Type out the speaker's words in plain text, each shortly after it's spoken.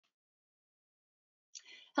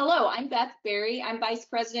Hello, I'm Beth Berry. I'm Vice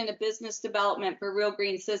President of Business Development for Real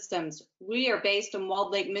Green Systems. We are based in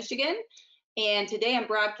Walled Lake, Michigan, and today I'm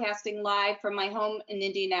broadcasting live from my home in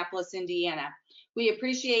Indianapolis, Indiana. We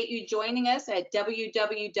appreciate you joining us at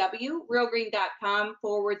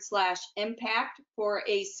www.realgreen.com/impact for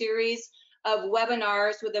a series of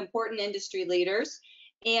webinars with important industry leaders.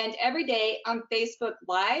 And every day on Facebook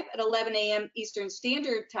Live at 11 a.m. Eastern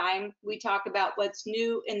Standard Time, we talk about what's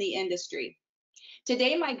new in the industry.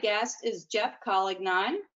 Today, my guest is Jeff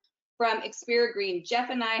Collignon from ExperiGreen.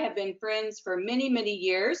 Jeff and I have been friends for many, many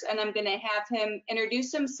years, and I'm going to have him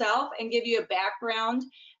introduce himself and give you a background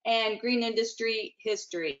and green industry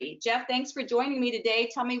history. Jeff, thanks for joining me today.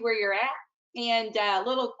 Tell me where you're at and a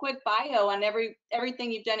little quick bio on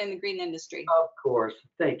everything you've done in the green industry. Of course.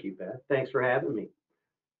 Thank you, Beth. Thanks for having me.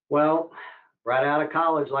 Well, right out of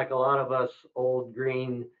college, like a lot of us old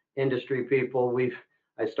green industry people,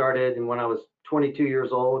 I started when I was 22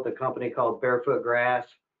 years old with a company called Barefoot Grass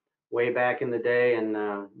way back in the day in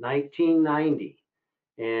 1990.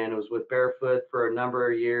 And it was with Barefoot for a number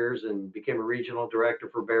of years and became a regional director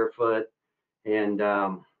for Barefoot. And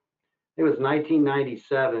it was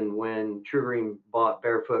 1997 when TruGreen bought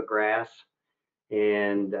Barefoot Grass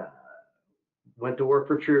and went to work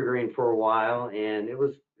for TruGreen for a while. And it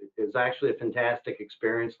was actually a fantastic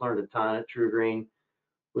experience, learned a ton at TruGreen,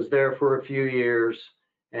 was there for a few years,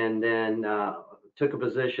 and then took a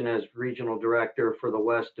position as regional director for the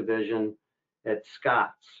West Division at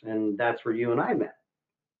Scott's, and that's where you and I met.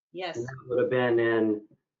 Yes. And that would have been in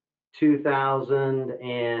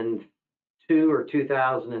 2002 or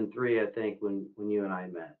 2003, I think, when you and I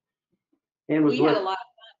met. And we had a lot of fun.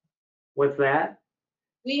 What's that?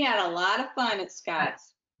 We had a lot of fun at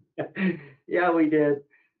Scott's. Yeah, we did,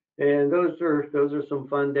 and those are some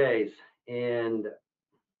fun days. And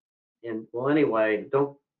well, anyway,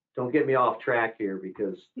 don't get me off track here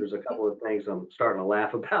because there's a couple of things I'm starting to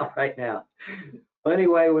laugh about right now. Well,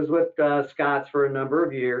 anyway, I was with Scott's for a number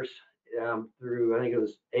of years, through I think it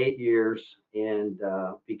was 8 years, and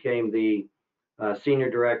became the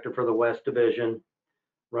senior director for the West Division,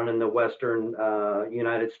 running the Western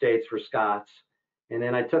United States for Scott's. And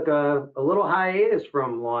then I took a little hiatus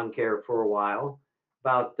from lawn care for a while,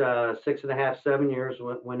 about 6.5, 7 years,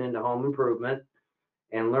 went into home improvement,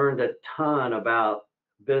 and learned a ton about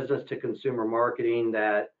business to consumer marketing,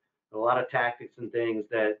 that a lot of tactics and things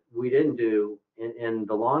that we didn't do in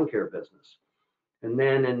the lawn care business. And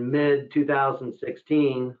then in mid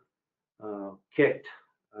 2016, kicked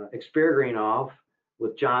ExperiGreen off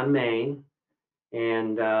with John Main.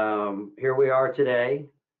 And here we are today,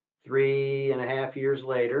 3.5 years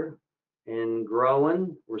later, and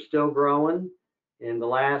growing. We're still growing. In the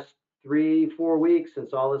last 3-4 weeks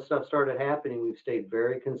since all this stuff started happening, we've stayed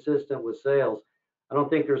very consistent with sales. I don't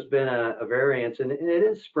think there's been a variance, and it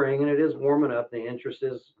is spring and it is warming up. The interest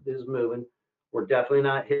is moving. We're definitely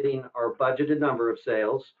not hitting our budgeted number of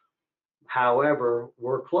sales. However,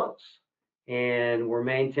 we're close, and we're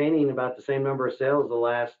maintaining about the same number of sales the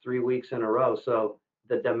last 3 weeks in a row. So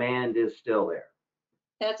the demand is still there.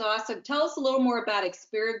 That's awesome. Tell us a little more about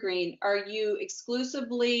ExperiGreen. Are you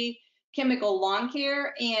exclusively chemical lawn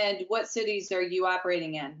care, and what cities are you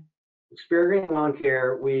operating in? ExperiGreen Lawn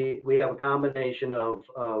Care, we have a combination of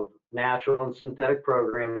natural and synthetic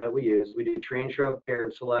program that we use. We do tree and shrub care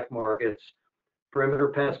in select markets, perimeter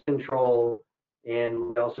pest control, and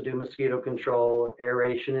we also do mosquito control,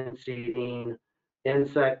 aeration and seeding,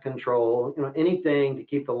 insect control, anything to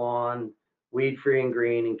keep the lawn weed free and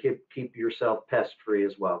green and keep yourself pest free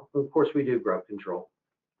as well. Of course, we do grub control.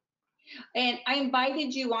 And I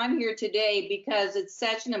invited you on here today because it's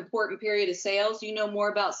such an important period of sales. You know more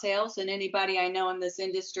about sales than anybody I know in this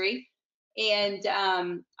industry. And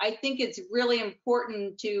I think it's really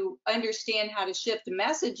important to understand how to shift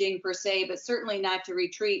messaging per se, but certainly not to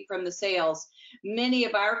retreat from the sales. Many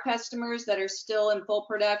of our customers that are still in full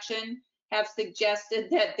production have suggested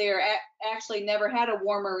that they're actually never had a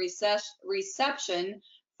warmer reception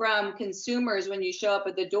from consumers when you show up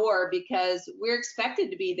at the door, because we're expected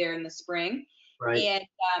to be there in the spring. Right. And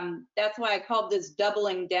that's why I called this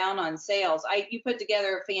doubling down on sales. You put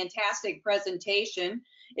together a fantastic presentation.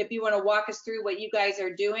 If you want to walk us through what you guys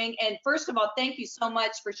are doing. And first of all, thank you so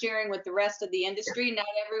much for sharing with the rest of the industry. Not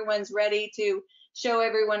everyone's ready to show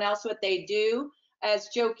everyone else what they do. As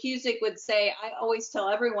Joe Cusick would say, I always tell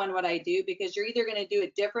everyone what I do, because you're either going to do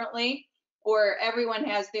it differently or everyone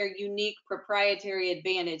has their unique proprietary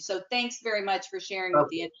advantage. So thanks very much for sharing with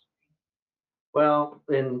the industry. Well,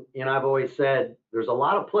 and I've always said there's a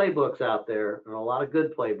lot of playbooks out there, and a lot of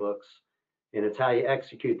good playbooks, and it's how you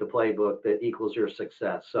execute the playbook that equals your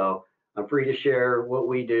success. So I'm free to share what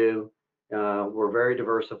we do, We're very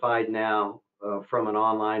diversified now from an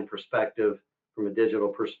online perspective, from a digital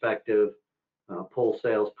perspective, pull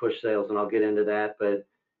sales, push sales, and I'll get into that. But,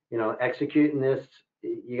 you know, executing this,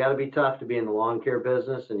 you got to be tough to be in the lawn care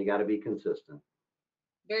business, and you got to be consistent.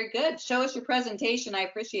 Very good. Show us your presentation. I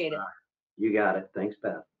appreciate it. You got it. Thanks,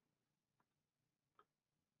 Beth.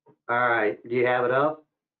 All right. Do you have it up?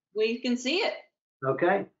 We can see it.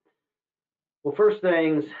 Okay. Well, first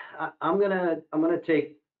things, I'm gonna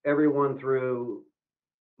take everyone through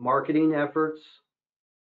marketing efforts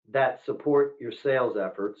that support your sales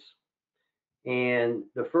efforts. And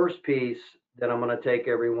the first piece that I'm going to take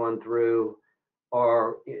everyone through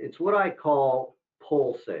it's what I call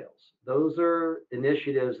pull sales. Those are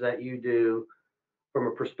initiatives that you do from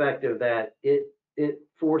a perspective that it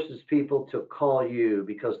forces people to call you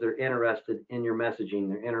because they're interested in your messaging,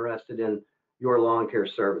 they're interested in your lawn care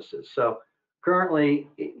services. So currently,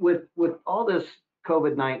 with all this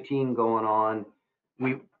COVID-19 going on,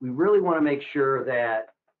 we really want to make sure that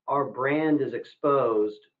our brand is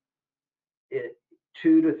exposed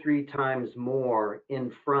 2 to 3 times more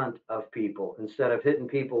in front of people. Instead of hitting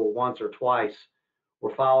people once or twice,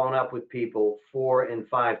 we're following up with people 4 and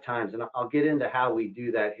 5 times. And I'll get into how we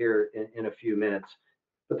do that here in a few minutes.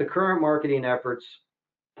 But the current marketing efforts,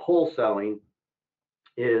 pull selling,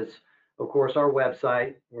 is, of course, our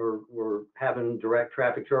website. We're having direct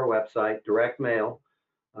traffic to our website, direct mail,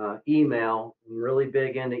 email. I'm really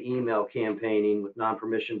big into email campaigning with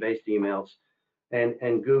non-permission based emails,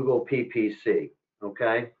 and Google PPC.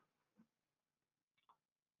 Okay.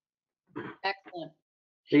 Excellent.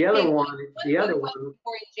 The other Hey, one, for you,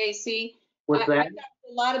 JC. What's that? I've got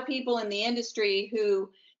a lot of people in the industry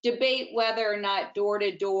who debate whether or not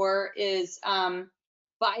door-to-door is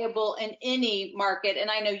viable in any market.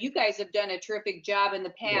 And I know you guys have done a terrific job in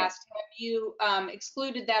the past. Yeah. Have you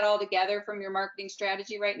excluded that altogether from your marketing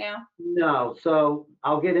strategy right now? No. So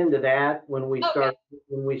I'll get into that when we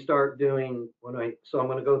start doing, so I'm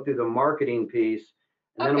going to go through the marketing piece,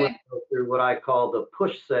 and then I'm going to go through what I call the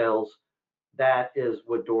push sales. That is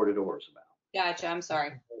what door-to-door is about. Gotcha. I'm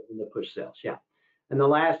sorry. The push sales. Yeah. And the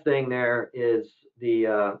last thing there is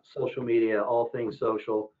the social media, all things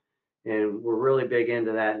social. And we're really big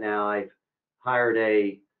into that now. I've hired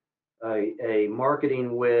a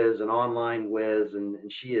marketing whiz, an online whiz, and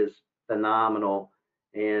she is phenomenal.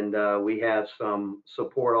 And we have some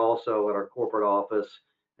support also at our corporate office,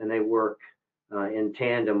 and they work in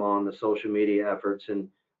tandem on the social media efforts. And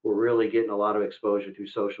we're really getting a lot of exposure through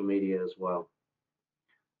social media as well.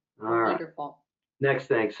 All right. Wonderful. Next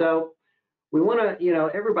thing. So we want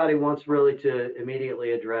to, everybody wants really to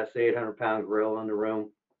immediately address the 800-pound gorilla in the room.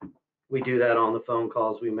 We do that on the phone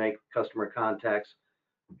calls. We make customer contacts.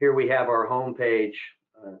 Here we have our homepage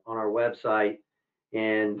on our website,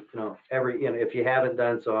 and if you haven't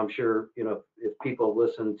done so, I'm sure if people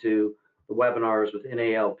listen to the webinars with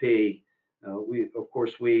NALP,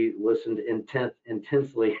 we listened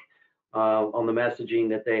intensely on the messaging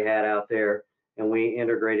that they had out there, and we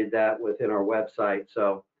integrated that within our website.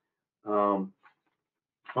 So on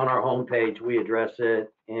our homepage, we address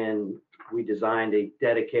it, and we designed a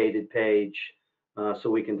dedicated page so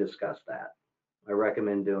we can discuss that. I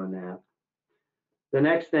recommend doing that. The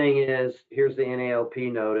next thing is, here's the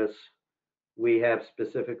NALP notice. We have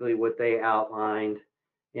specifically what they outlined.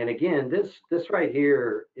 And again, this right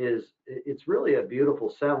here it's really a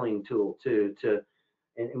beautiful selling tool too.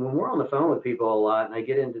 And when we're on the phone with people a lot, and I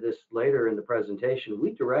get into this later in the presentation,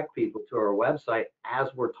 we direct people to our website as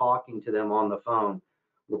we're talking to them on the phone.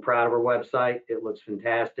 We're proud of our website. It looks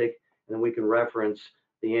fantastic. And then we can reference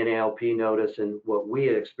the NALP notice and what we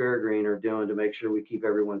at ExperiGreen are doing to make sure we keep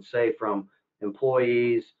everyone safe, from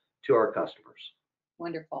employees to our customers.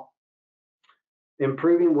 Wonderful.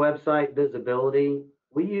 Improving website visibility.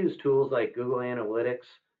 We use tools like Google Analytics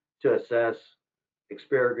to assess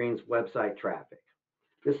ExperiGreen's website traffic.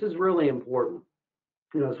 This is really important.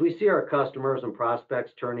 As we see our customers and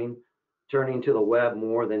prospects turning to the web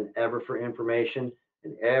more than ever for information,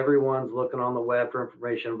 and everyone's looking on the web for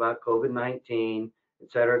information about COVID-19,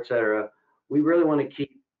 et cetera, we really want to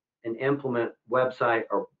keep and implement website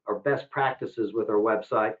or best practices with our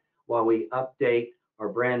website while we update our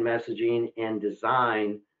brand messaging and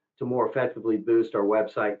design to more effectively boost our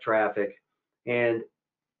website traffic. And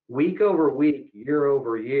week over week, year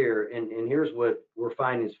over year, and here's what we're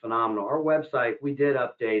finding is phenomenal. Our website, we did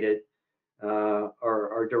update it.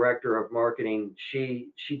 Our director of marketing,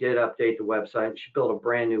 she did update the website. She built a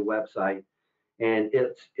brand new website, and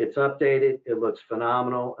it's updated. It looks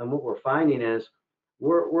phenomenal. And what we're finding is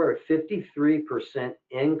we're a 53%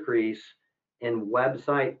 increase in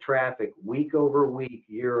website traffic week over week,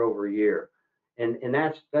 year over year. And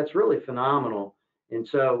that's really phenomenal. And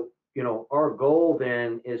so, our goal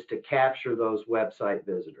then is to capture those website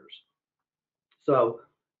visitors. So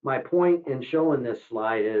my point in showing this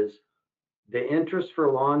slide is the interest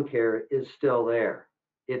for lawn care is still there.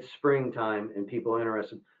 It's springtime and people are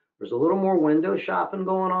interested. There's a little more window shopping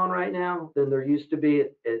going on right now than there used to be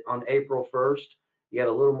on April 1st. You got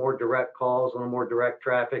a little more direct calls, a little more direct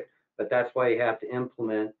traffic, but that's why you have to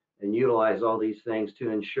implement and utilize all these things to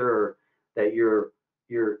ensure that you're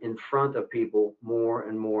in front of people more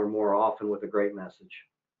and more and more often with a great message.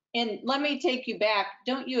 And let me take you back.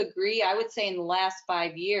 Don't you agree? I would say in the last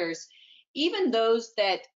 5 years, even those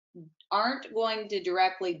that aren't going to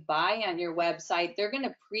directly buy on your website, they're going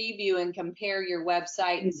to preview and compare your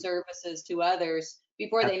website and services to others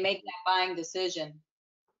before they make that buying decision.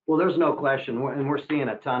 Well, there's no question, and we're seeing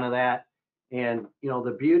a ton of that. And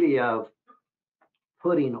the beauty of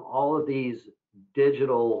putting all of these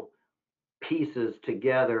digital pieces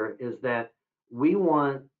together is that we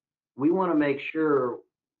want to make sure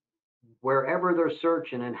wherever they're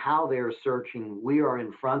searching and how they're searching, we are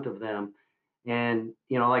in front of them. And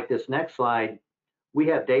like this next slide, we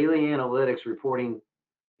have daily analytics reporting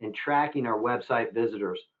and tracking our website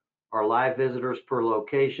visitors, our live visitors per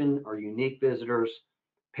location, our unique visitors,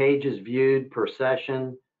 pages viewed per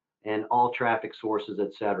session, and all traffic sources,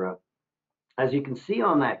 etc. As you can see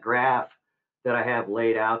on that graph that I have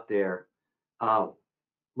laid out there,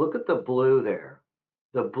 look at the blue there.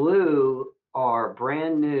 The blue are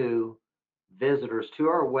brand new visitors to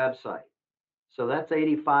our website. So that's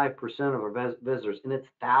 85% of our visitors, and it's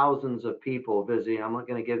thousands of people visiting. I'm not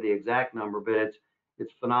going to give the exact number, but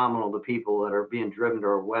it's phenomenal, the people that are being driven to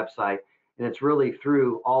our website, and it's really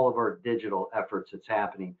through all of our digital efforts it's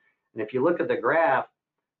happening. And if you look at the graph,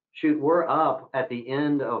 shoot, we're up at the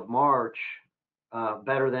end of March,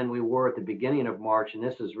 better than we were at the beginning of March, and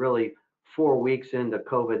this is really 4 weeks into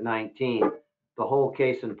COVID-19. The whole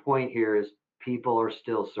case in point here is people are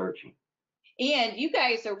still searching. And you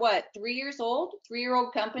guys are what, 3 years old?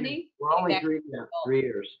 3-year-old company? We're only 3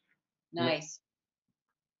 years. Nice.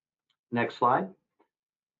 Next slide.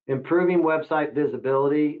 Improving website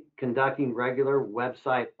visibility, conducting regular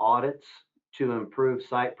website audits to improve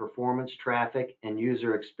site performance, traffic, and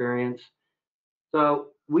user experience. So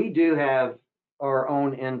we do have our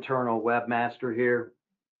own internal webmaster here.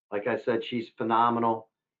 Like I said, she's phenomenal.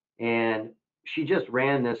 And she just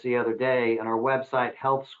ran this the other day, and our website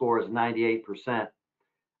health score is 98%.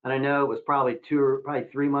 And I know it was probably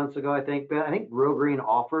 3 months ago, I think, but I think Real Green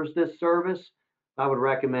offers this service. I would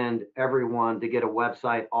recommend everyone to get a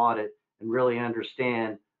website audit and really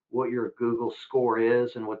understand what your Google score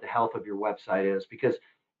is and what the health of your website is, because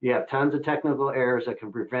you have tons of technical errors that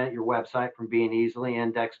can prevent your website from being easily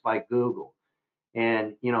indexed by Google.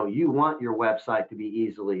 And you want your website to be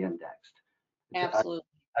easily indexed. Absolutely.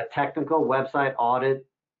 A technical website audit,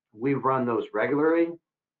 we run those regularly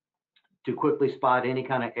to quickly spot any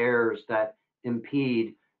kind of errors that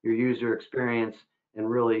impede your user experience and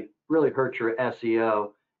really hurt your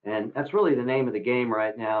SEO. And that's really the name of the game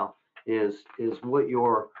right now, is what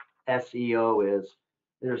your SEO is.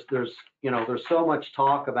 There's so much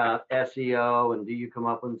talk about SEO, and do you come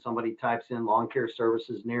up when somebody types in lawn care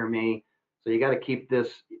services near me? So you got to keep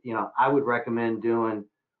this, I would recommend doing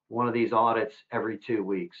one of these audits every 2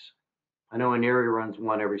 weeks. I know in Erie runs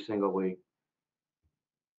one every single week.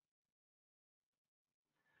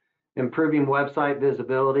 Improving website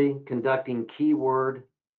visibility, conducting keyword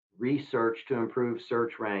research to improve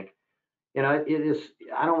search rank. I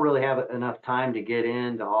don't really have enough time to get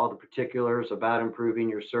into all the particulars about improving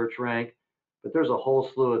your search rank, but there's a whole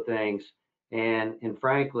slew of things. And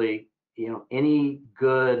frankly, any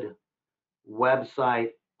good website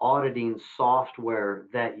auditing software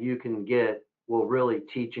that you can get will really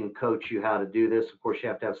teach and coach you how to do this. Of course, you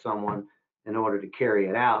have to have someone in order to carry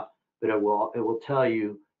it out, but it will tell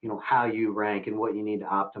you, how you rank and what you need to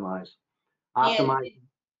optimize. And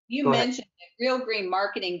you mentioned that Real Green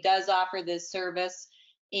Marketing does offer this service.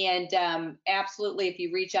 And absolutely, if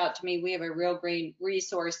you reach out to me, we have a Real Green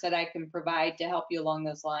resource that I can provide to help you along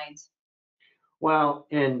those lines. Well,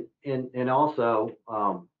 and also,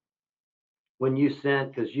 when you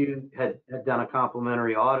sent, because you had done a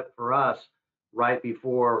complimentary audit for us right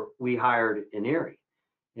before we hired in Erie,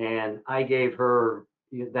 and I gave her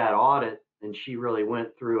that audit, and she really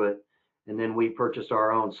went through it, and then we purchased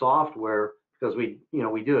our own software because we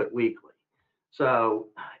do it weekly. So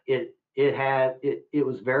it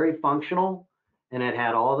was very functional, and it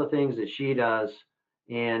had all the things that she does.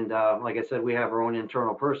 And like I said, we have our own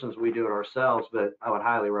internal persons. We do it ourselves, but I would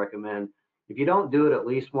highly recommend, if you don't do it at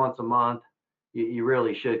least once a month, you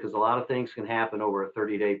really should, because a lot of things can happen over a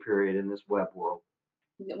 30-day period in this web world.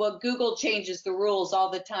 Well, Google changes the rules all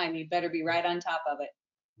the time. You better be right on top of it.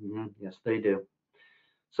 Yes, they do.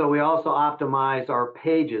 So we also optimize our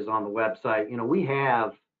pages on the website. We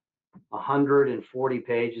have 140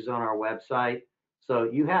 pages on our website. So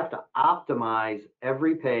you have to optimize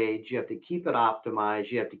every page. You have to keep it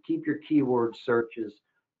optimized. You have to keep your keyword searches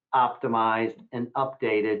optimized and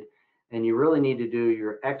updated. And you really need to do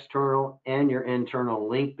your external and your internal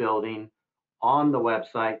link building on the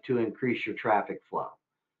website to increase your traffic flow.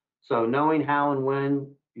 So knowing how and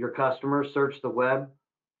when your customers search the web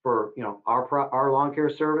for our lawn care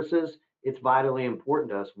services, it's vitally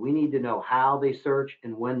important to us. We need to know how they search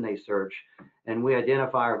and when they search, and we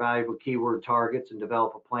identify our valuable keyword targets and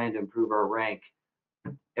develop a plan to improve our rank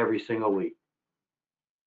every single week.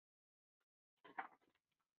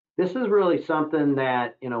 This is really something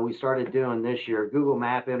that we started doing this year: Google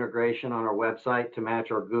Map integration on our website to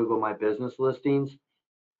match our Google My Business listings.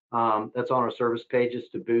 That's on our service pages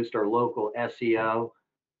to boost our local SEO.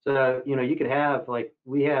 So, you could have, like,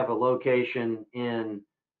 we have a location in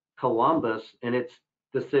Columbus, and it's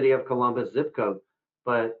the city of Columbus zip code,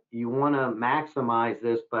 but you want to maximize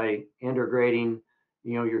this by integrating,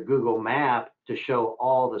 your Google Map to show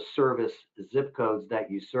all the service zip codes that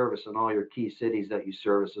you service and all your key cities that you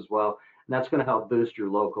service as well. And that's going to help boost your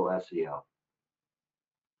local SEO.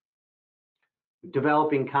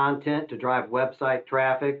 Developing content to drive website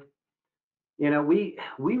traffic. We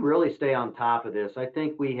really stay on top of this. I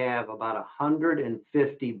think we have about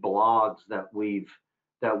 150 blogs that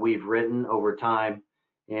we've written over time,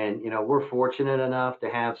 and we're fortunate enough to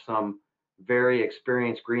have some very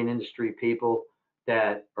experienced green industry people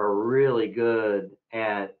that are really good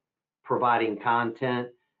at providing content.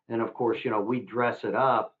 And of course, we dress it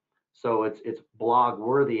up so it's blog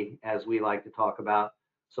worthy, as we like to talk about.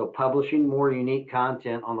 So publishing more unique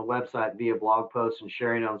content on the website via blog posts and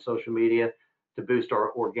sharing it on social media to boost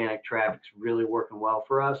our organic traffic is really working well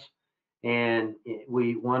for us. And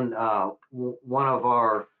one of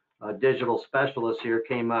our digital specialists here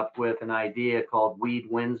came up with an idea called Weed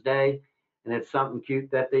Wednesday, and it's something cute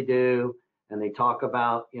that they do, and they talk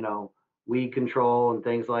about weed control and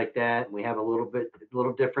things like that. And we have a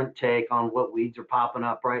little different take on what weeds are popping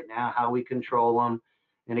up right now, how we control them.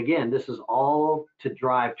 And again, this is all to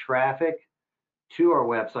drive traffic to our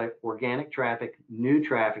website, organic traffic, new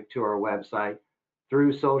traffic to our website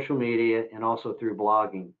through social media and also through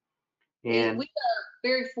blogging. And we are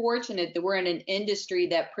very fortunate that we're in an industry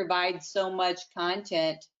that provides so much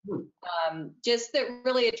content, just that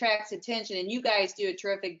really attracts attention. And you guys do a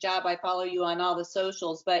terrific job. I follow you on all the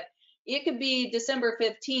socials, but it could be December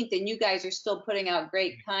 15th and you guys are still putting out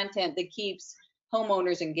great content that keeps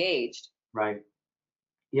homeowners engaged. Right.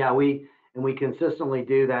 Yeah, we consistently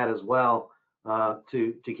do that as well,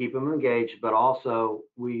 to keep them engaged, but also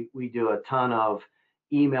we do a ton of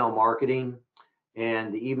email marketing.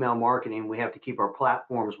 And the email marketing, we have to keep our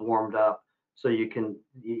platforms warmed up, so you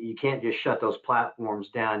can't just shut those platforms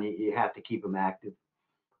down. You have to keep them active.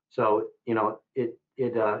 So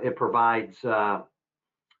it provides a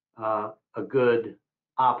good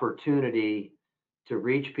opportunity to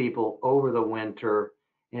reach people over the winter.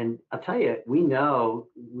 And I'll tell you, we know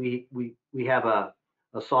we have a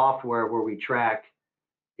software where we track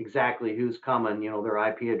exactly who's coming, their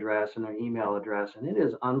IP address and their email address. And it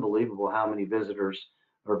is unbelievable how many visitors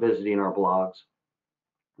are visiting our blogs.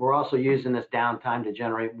 We're also using this downtime to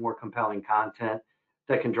generate more compelling content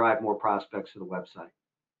that can drive more prospects to the website.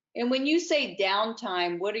 And when you say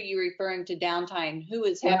downtime, what are you referring to downtime? Who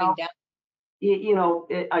is having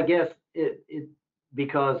downtime? I guess it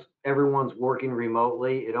because everyone's working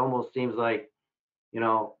remotely, it almost seems like,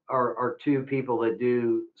 our two people that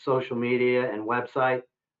do social media and website,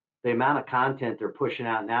 the amount of content they're pushing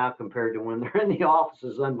out now compared to when they're in the office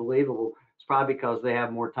is unbelievable. It's probably because they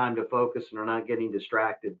have more time to focus and are not getting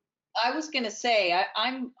distracted. I was going to say,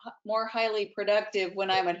 I'm more highly productive when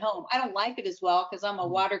I'm at home. I don't like it as well because I'm a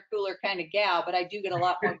water cooler kind of gal, but I do get a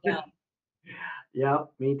lot more done. Yeah,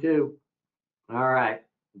 me too. All right.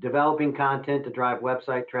 Developing content to drive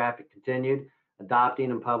website traffic continued. Adopting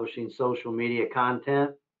and publishing social media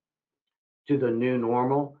content to the new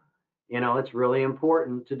normal. It's really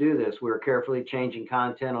important to do this. We're carefully changing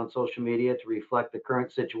content on social media to reflect the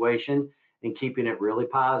current situation and keeping it really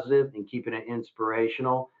positive and keeping it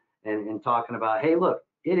inspirational and talking about, hey, look,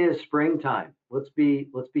 it is springtime. Let's be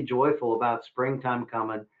joyful about springtime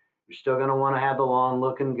coming. You're still going to want to have the lawn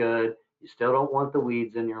looking good. You still don't want the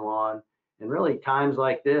weeds in your lawn. And really, times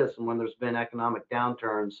like this, and when there's been economic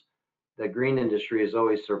downturns, the green industry has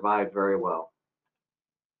always survived very well.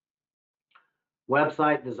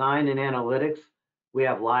 Website design and analytics. We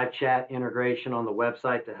have live chat integration on the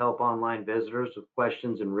website to help online visitors with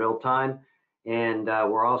questions in real time. And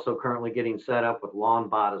we're also currently getting set up with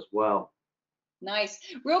LawnBot as well. Nice.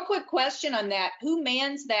 Real quick question on that. Who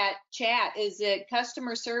mans that chat? Is it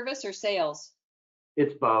customer service or sales?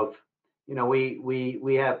 It's both. You know,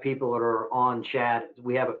 we have people that are on chat.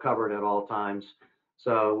 We have it covered at all times.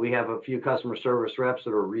 So we have a few customer service reps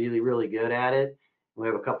that are really, really good at it. We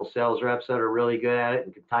have a couple sales reps that are really good at it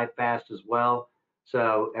and can type fast as well.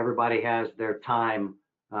 So everybody has their time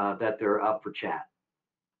that they're up for chat.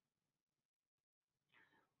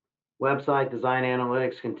 Website design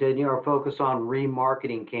analytics continue our focus on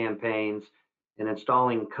remarketing campaigns and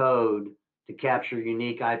installing code to capture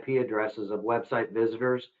unique IP addresses of website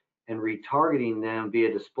visitors and retargeting them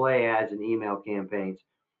via display ads and email campaigns.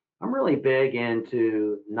 I'm really big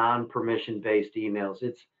into non-permission based emails.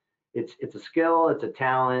 It's a skill, it's a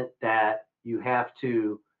talent that you have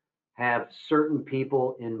to have certain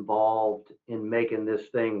people involved in making this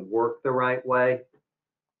thing work the right way.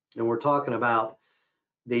 And we're talking about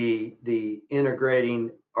the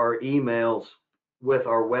integrating our emails with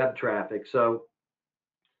our web traffic. So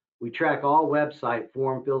we track all website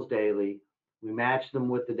form fills daily. We match them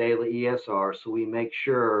with the daily ESR, so we make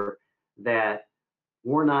sure that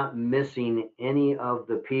we're not missing any of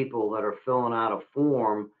the people that are filling out a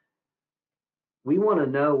form. We want to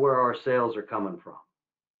know where our sales are coming from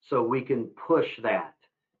so we can push that.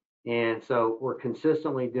 And so we're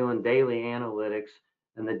consistently doing daily analytics,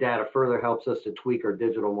 and the data further helps us to tweak our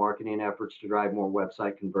digital marketing efforts to drive more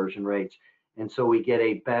website conversion rates. And so we get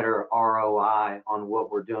a better ROI on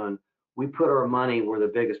what we're doing. We put our money where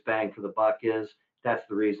the biggest bang for the buck is. That's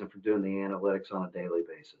the reason for doing the analytics on a daily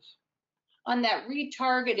basis. On that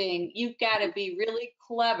retargeting, you've got to be really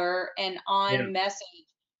clever and on message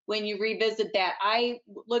when you revisit that. I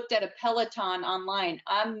looked at a Peloton online.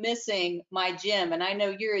 I'm missing my gym, and I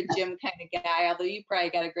know you're a gym kind of guy, although you probably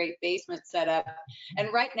got a great basement set up.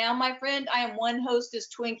 And right now, my friend, I am one Hostess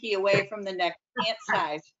Twinkie away from the next pant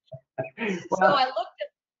size. So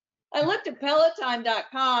I looked at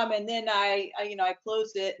Peloton.com, and then I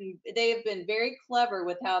closed it, and they have been very clever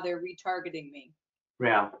with how they're retargeting me.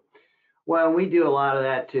 Yeah. Well, we do a lot of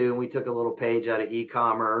that too. We took a little page out of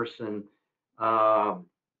e-commerce, and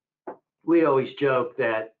we always joke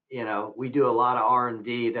that, you know, we do a lot of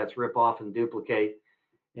R&D that's rip off and duplicate.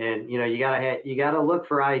 And, you know, you gotta look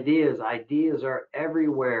for ideas. Ideas are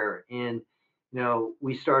everywhere. And, you know,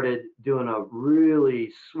 we started doing a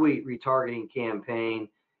really sweet retargeting campaign,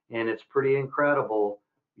 and it's pretty incredible.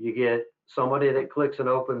 You get somebody that clicks and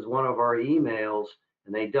opens one of our emails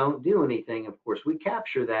and they don't do anything. Of course, we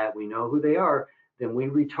capture that. We know who they are. Then we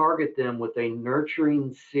retarget them with a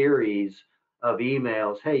nurturing series of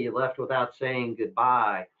emails. Hey, you left without saying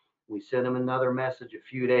goodbye. We send them another message a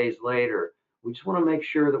few days later. We just want to make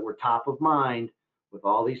sure that we're top of mind with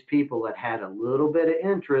all these people that had a little bit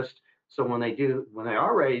of interest. So when they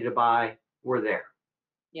are ready to buy, we're there.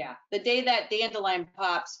 Yeah, the day that dandelion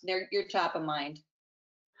pops, you're top of mind.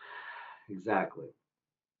 Exactly.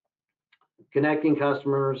 Connecting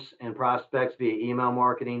customers and prospects via email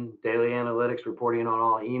marketing, daily analytics, reporting on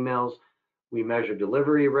all emails. We measure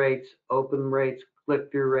delivery rates, open rates,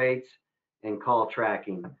 click-through rates, and call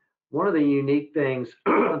tracking. One of the unique things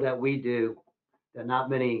that we do that not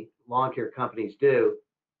many lawn care companies do,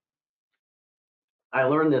 I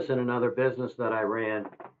learned this in another business that I ran.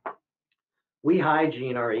 We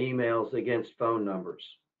hygiene our emails against phone numbers.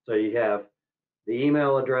 So you have the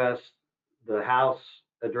email address, the house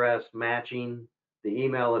address matching the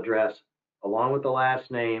email address along with the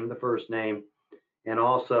last name, the first name, and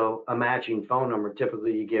also a matching phone number.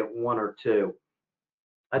 Typically you get one or two.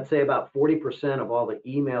 I'd say about 40% of all the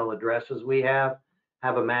email addresses we have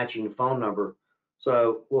a matching phone number.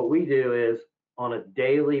 So what we do is on a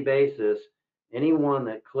daily basis, anyone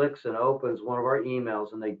that clicks and opens one of our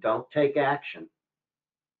emails and they don't take action,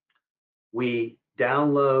 we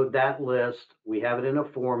download that list. We have it in a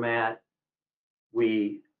format.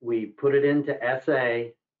 We put it into SA,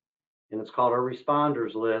 and it's called our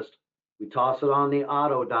responders list. We toss it on the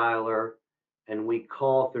auto dialer, and we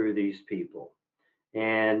call through these people.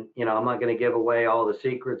 And, you know, I'm not going to give away all the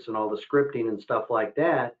secrets and all the scripting and stuff like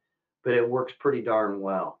that, but it works pretty darn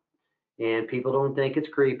well. And people don't think it's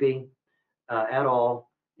creepy at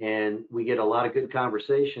all. And we get a lot of good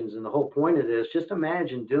conversations. And the whole point of this, just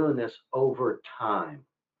imagine doing this over time.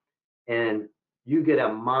 And you get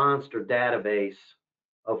a monster database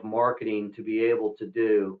of marketing to be able to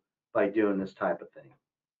do by doing this type of thing.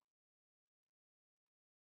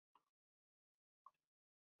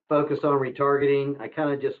 Focus on retargeting. I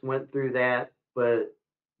kind of just went through that, but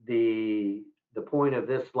the point of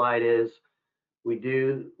this slide is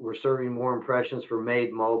We're serving more impressions for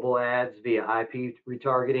made mobile ads via IP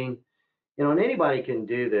retargeting. And anybody can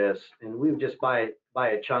do this, and we just buy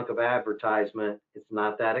a chunk of advertisement. It's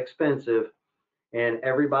not that expensive, and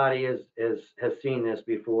everybody has seen this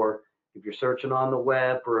before. If you're searching on the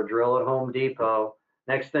web for a drill at Home Depot,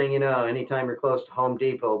 next thing you know, anytime you're close to Home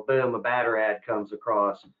Depot, boom, a banner ad comes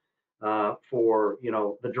across for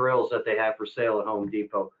the drills that they have for sale at Home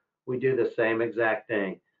Depot. We do the same exact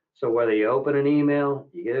thing. So whether you open an email,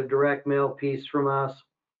 you get a direct mail piece from us,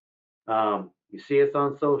 you see us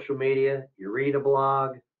on social media, you read a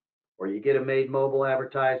blog, or you get a made mobile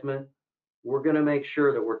advertisement, we're going to make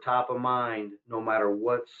sure that we're top of mind no matter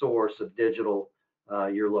what source of digital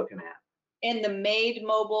you're looking at. And the made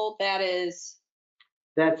mobile, that's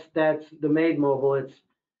the made mobile.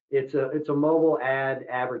 It's a mobile ad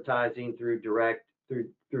advertising through direct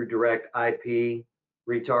IP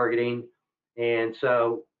retargeting. And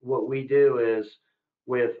so what we do is,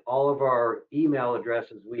 with all of our email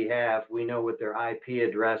addresses we know what their IP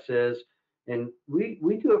address is. And we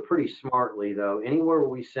do it pretty smartly though. Anywhere where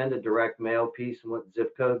we send a direct mail piece and what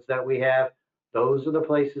zip codes that we have, those are the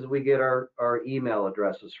places we get our email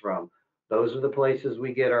addresses from. Those are the places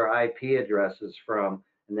we get our IP addresses from.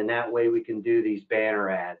 And then that way we can do these banner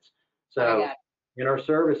ads. So in our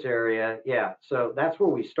service area, yeah, so that's where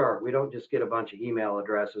we start. We don't just get a bunch of email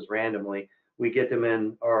addresses randomly. We get them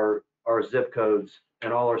in our zip codes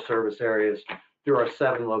and all our service areas through our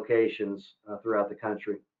 7 locations throughout the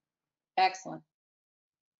country. Excellent.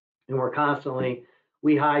 And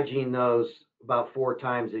we hygiene those about 4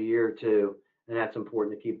 times a year too. And that's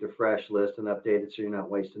important to keep the fresh list and updated so you're not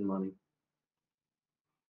wasting money.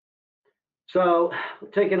 So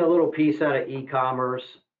taking a little piece out of e-commerce,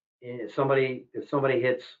 if somebody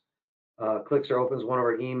hits, clicks or opens one of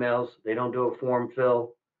our emails, they don't do a form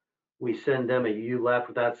fill, we send them a "you left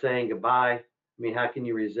without saying goodbye." I mean, how can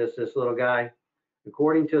you resist this little guy?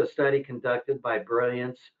 According to a study conducted by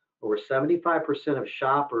Brilliance, over 75% of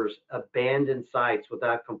shoppers abandon sites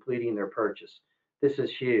without completing their purchase. This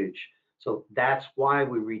is huge. So that's why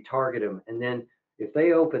we retarget them. And then if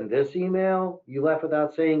they open this email, "you left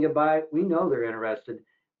without saying goodbye," we know they're interested.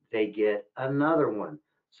 They get another one.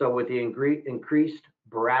 So with the increased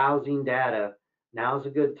browsing data, now's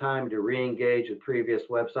a good time to re-engage with previous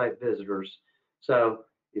website visitors. So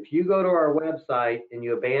if you go to our website and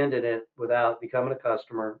you abandon it without becoming a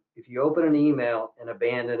customer, if you open an email and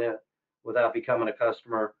abandon it without becoming a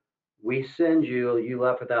customer, we send you "you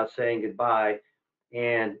left without saying goodbye."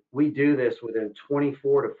 And we do this within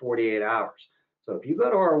 24 to 48 hours. So if you go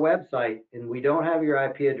to our website and we don't have your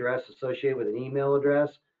IP address associated with an email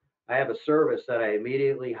address, I have a service that I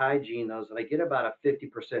immediately hygiene those, and I get about a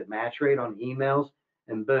 50% match rate on emails,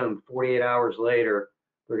 and boom, 48 hours later,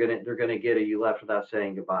 they're gonna get a "you left without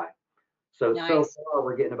saying goodbye." So Nice. So far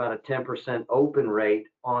we're getting about a 10% open rate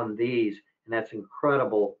on these, and that's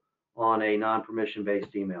incredible on a non-permission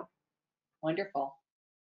based email. Wonderful.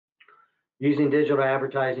 Using digital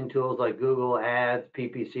advertising tools like Google Ads,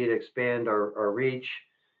 PPC to expand our reach.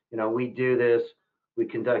 We do this. We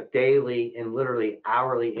conduct daily and literally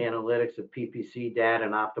hourly analytics of PPC data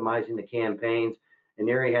and optimizing the campaigns. And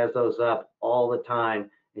Neri has those up all the time,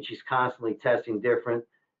 and she's constantly testing different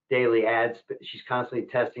daily ads. She's constantly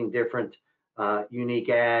testing different unique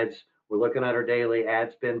ads. We're looking at our daily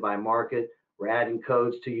ad spend by market. We're adding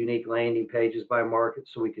codes to unique landing pages by market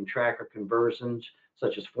so we can track our conversions,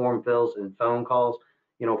 such as form fills and phone calls.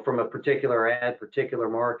 From a particular ad, particular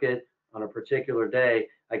market, on a particular day,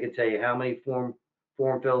 I can tell you how many form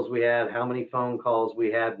fills we had, how many phone calls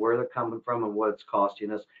we had, where they're coming from, and what it's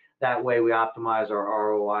costing us. That way we optimize our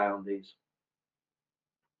ROI on these.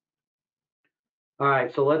 All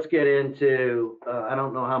right, so let's get into, I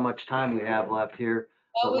don't know how much time we have left here.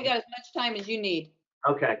 Oh, we got as much time as you need.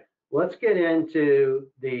 Okay, let's get into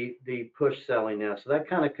the push selling now. So that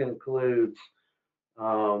kind of concludes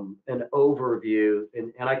an overview,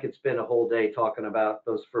 and I could spend a whole day talking about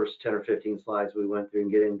those first 10 or 15 slides we went through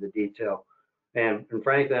and get into detail. And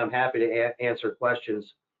frankly, I'm happy to answer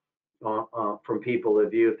questions from people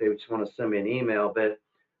of you if they just want to send me an email. But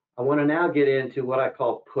I want to now get into what I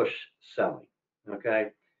call push selling.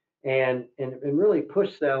 Okay, and really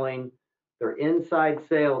push selling, they're inside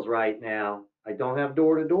sales right now. I don't have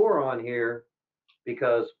door-to-door on here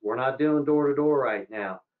because we're not doing door-to-door right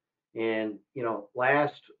now. And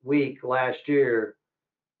last year,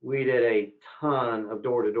 we did a ton of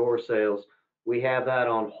door-to-door sales. We have that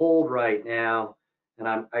on hold right now, and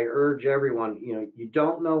I urge everyone, you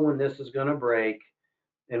don't know when this is going to break,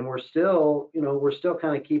 and we're still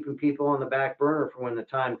kind of keeping people on the back burner for when the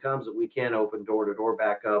time comes that we can open door-to-door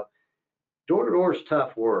back up. Door-to-door is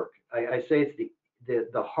tough work. I say it's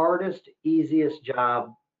the hardest, easiest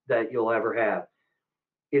job that you'll ever have.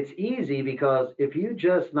 It's easy because if you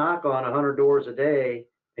just knock on 100 doors a day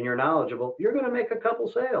and you're knowledgeable, you're going to make a couple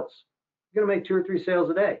sales. You're going to make 2 or 3 sales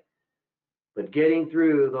a day. But getting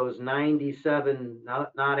through those 97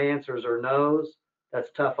 not answers or no's, that's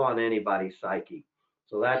tough on anybody's psyche.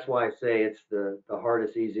 So that's why I say it's the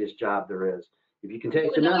hardest, easiest job there is. If you can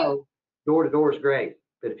take the no, door to door is great.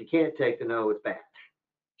 But if you can't take the no, it's bad.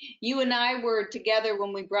 You and I were together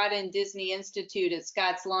when we brought in Disney Institute at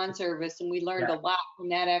Scott's Lawn Service, and we learned Yeah. a lot from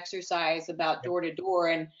that exercise about door to door.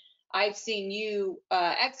 And I've seen you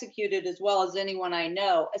execute it as well as anyone I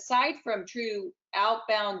know. Aside from true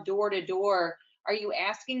outbound door to door, are you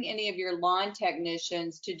asking any of your lawn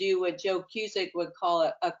technicians to do what Joe Cusick would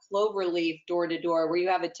call a cloverleaf door to door, where you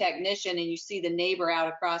have a technician and you see the neighbor out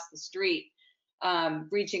across the street,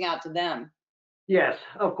 reaching out to them? Yes,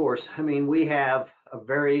 of course. I mean, we have a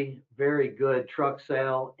very, very good truck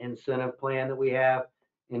sale incentive plan that we have.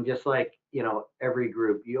 And just like, every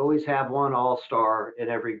group, you always have one all-star in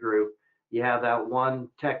every group. You have that one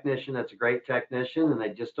technician that's a great technician and they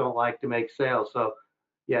just don't like to make sales. So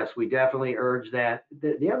yes, we definitely urge that.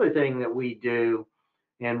 The other thing that we do,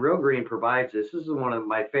 and Real Green provides this is one of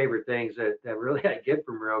my favorite things that really I get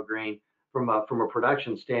from Real Green from a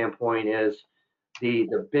production standpoint is the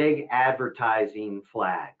big advertising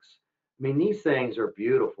flags. I mean, these things are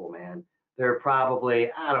beautiful, man. They're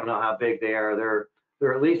probably, I don't know how big they are.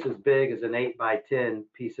 They're at least as big as an 8x10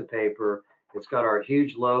 piece of paper. It's got our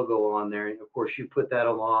huge logo on there. And of course, you put that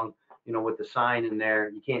along, with the sign in there.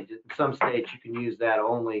 You can't, in some states you can use that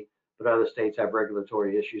only, but other states have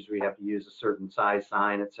regulatory issues where you have to use a certain size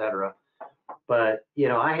sign, et cetera. But,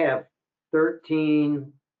 I have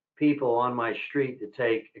 13 people on my street that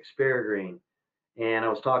take ExperiGreen. And I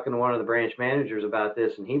was talking to one of the branch managers about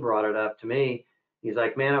this, and he brought it up to me. He's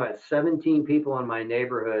like, man, I've got 17 people in my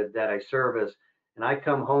neighborhood that I service, and I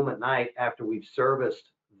come home at night after we've serviced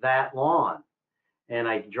that lawn, and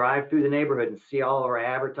I drive through the neighborhood and see all of our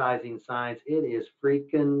advertising signs. It is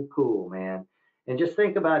freaking cool, man. And just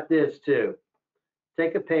think about this too.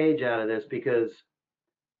 Take a page out of this because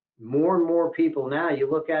more and more people now, you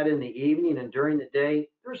look at in the evening and during the day,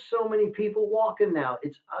 there's so many people walking now.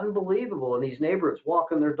 It's unbelievable in these neighborhoods,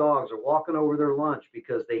 walking their dogs or walking over their lunch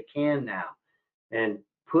because they can now. And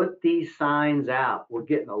put these signs out. We're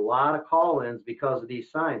getting a lot of call-ins because of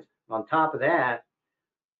these signs. On top of that,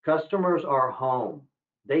 customers are home.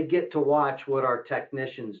 They get to watch what our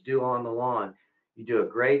technicians do on the lawn. You do a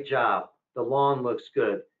great job. The lawn looks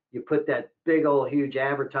good. You put that big old huge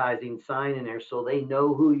advertising sign in there so they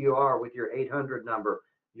know who you are with your 800 number.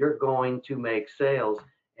 You're going to make sales,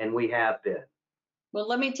 and we have been. Well,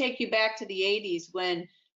 let me take you back to the 80s when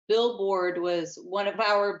billboard was one of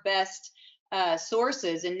our best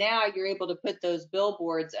sources, and now you're able to put those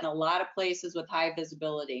billboards in a lot of places with high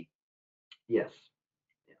visibility. Yes,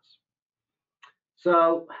 yes.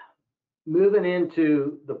 So moving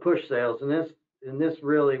into the push sales, and this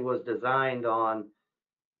really was designed on,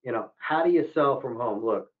 how do you sell from home?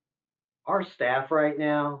 Look, our staff right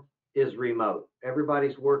now is remote.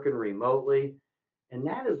 Everybody's working remotely, and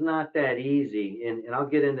that is not that easy. And I'll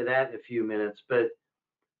get into that in a few minutes. But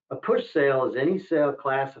a push sale is any sale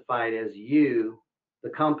classified as you, the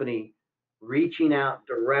company, reaching out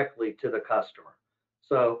directly to the customer.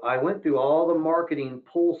 So I went through all the marketing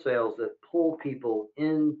pull sales that pull people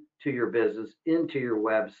into your business, into your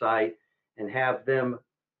website, and have them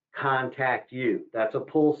contact you. That's a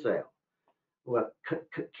pull sale. Well,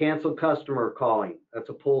 canceled customer calling, that's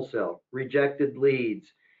a pull sale. Rejected leads.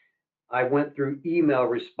 I went through email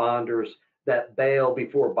responders that bail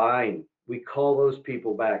before buying. We call those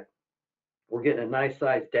people back. We're getting a nice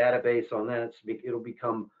sized database on that. It'll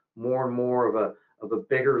become more and more of a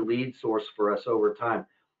bigger lead source for us over time.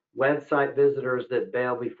 Website visitors that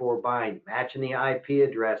bail before buying, matching the IP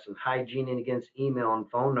address and hygiening against email and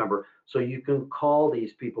phone number so you can call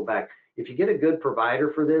these people back. If you get a good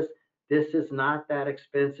provider for this, this is not that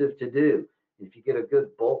expensive to do. If you get a good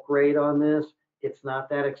bulk rate on this, it's not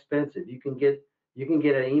that expensive. You can get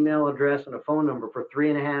an email address and a phone number for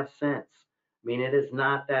 3.5 cents. I mean, it is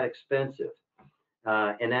not that expensive.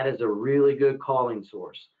 And that is a really good calling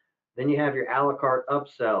source. Then you have your a la carte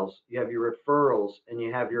upsells, you have your referrals, and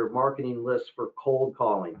you have your marketing lists for cold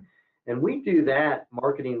calling. And we do that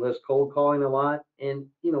marketing list cold calling a lot. And,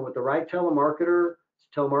 with the right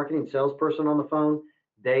telemarketing salesperson on the phone,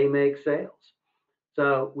 they make sales.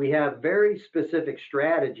 So we have very specific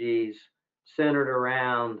strategies centered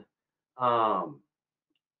around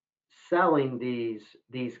selling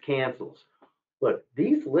these cancels. Look,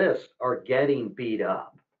 these lists are getting beat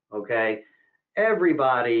up, okay?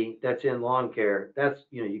 everybody that's in lawn care, that's,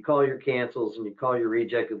 you call your cancels and you call your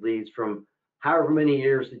rejected leads from however many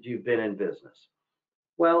years that you've been in business.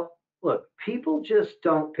 Well, look, people just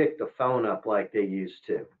don't pick the phone up like they used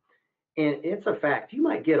to. And it's a fact, you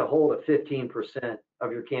might get a hold of 15%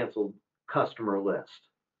 of your canceled customer list.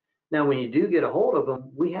 Now, when you do get a hold of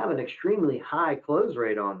them, we have an extremely high close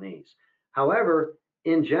rate on these. However,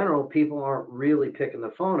 in general, people aren't really picking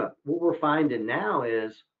the phone up. What we're finding now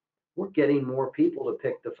is we're getting more people to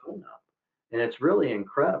pick the phone up, and it's really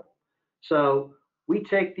incredible. So we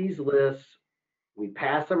take these lists, we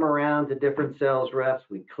pass them around to different sales reps,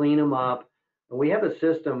 we clean them up, and we have a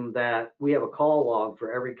system that we have a call log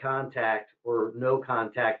for every contact or no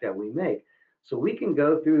contact that we make. So we can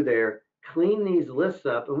go through there, clean these lists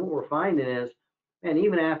up, and what we're finding is, and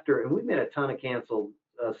even after, and we've made a ton of canceled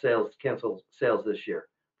sales this year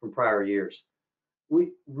from prior years.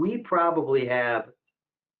 We probably have,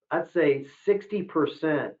 I'd say,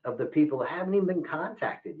 60% of the people that haven't even been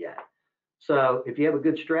contacted yet. So if you have a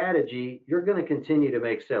good strategy, you're going to continue to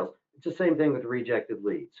make sales. It's the same thing with rejected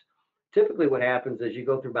leads. Typically what happens is you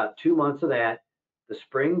go through about 2 months of that, the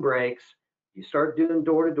spring breaks, you start doing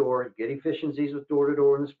door to door, get efficiencies with door to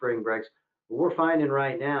door in the spring breaks. What we're finding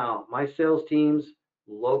right now, my sales teams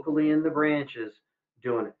locally in the branches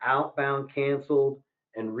doing outbound canceled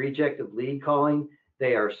and rejected lead calling,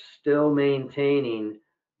 they are still maintaining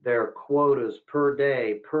their quotas per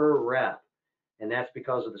day, per rep. And that's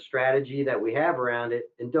because of the strategy that we have around it.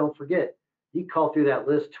 And don't forget, you call through that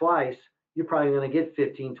list twice, you're probably going to get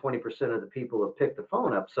 15, 20% of the people who pick the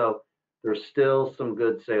phone up. So there's still some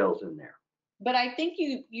good sales in there. But I think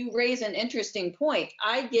you raise an interesting point.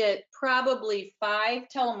 I get probably 5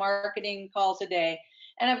 telemarketing calls a day,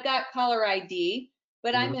 and I've got caller ID,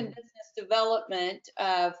 but I'm in business development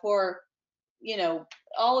for,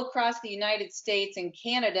 all across the United States and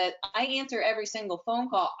Canada. I answer every single phone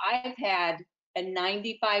call. I've had a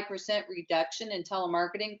 95% reduction in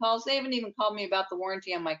telemarketing calls. They haven't even called me about the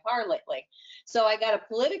warranty on my car lately. So I got a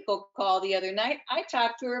political call the other night. I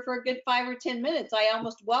talked to her for a good 5 or 10 minutes. I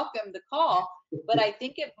almost welcomed the call, but I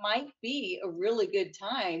think it might be a really good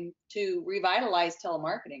time to revitalize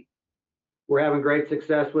telemarketing. We're having great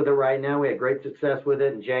success with it right now. We had great success with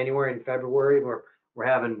it in January and February. We're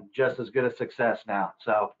having just as good a success now.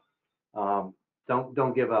 So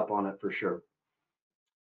don't give up on it for sure.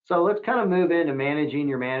 So let's kind of move into managing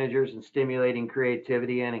your managers and stimulating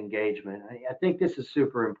creativity and engagement. I think this is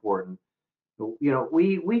super important.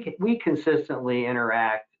 We consistently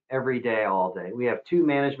interact every day, all day. We have 2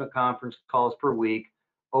 management conference calls per week,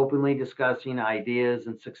 openly discussing ideas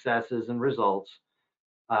and successes and results.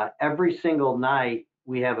 Every single night,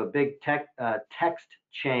 we have a big text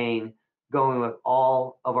chain going with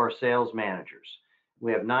all of our sales managers.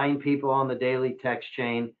 We have 9 people on the daily text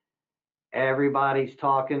chain. Everybody's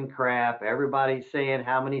talking crap. Everybody's saying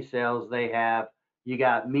how many sales they have. You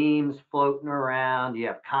got memes floating around. You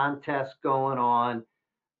have contests going on.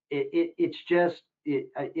 It's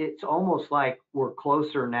almost like we're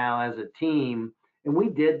closer now as a team. And we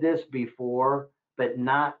did this before, but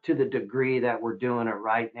not to the degree that we're doing it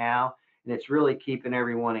right now. And it's really keeping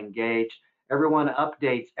everyone engaged. Everyone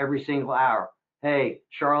updates every single hour. Hey,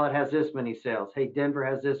 Charlotte has this many sales. Hey, Denver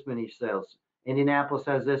has this many sales. Indianapolis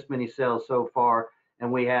has this many sales so far,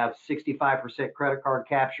 and we have 65% credit card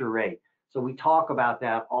capture rate. So we talk about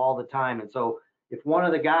that all the time. And so if one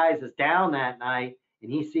of the guys is down that night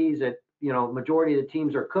and he sees that, majority of the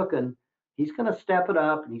teams are cooking, he's going to step it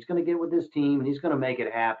up and he's going to get with his team and he's going to make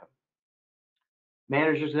it happen.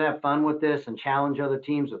 Managers have fun with this and challenge other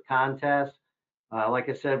teams with contests. Like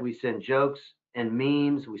I said, we send jokes and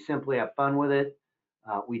memes. We simply have fun with it.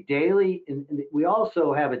 We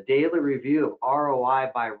also have a daily review of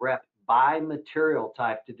ROI by rep by material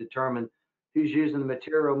type to determine who's using the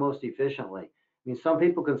material most efficiently. I mean, some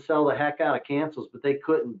people can sell the heck out of cancels, but they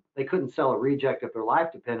couldn't sell a reject if their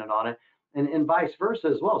life depended on it, and vice versa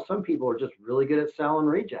as well. Some people are just really good at selling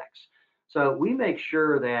rejects. So we make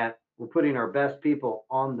sure that we're putting our best people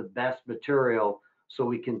on the best material so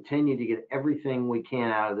we continue to get everything we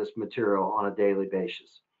can out of this material on a daily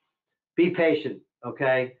basis. Be patient,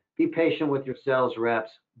 okay? Be patient with your sales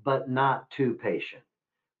reps, but not too patient.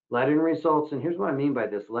 Letting results, and here's what I mean by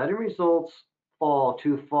this, letting results fall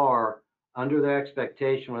too far under their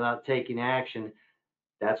expectation without taking action,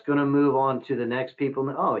 that's going to move on to the next people.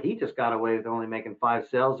 Oh, he just got away with only making 5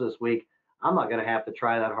 sales this week. I'm not going to have to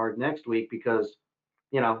try that hard next week because,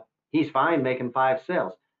 he's fine making 5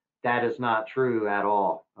 sales. That is not true at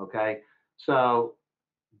all, okay? So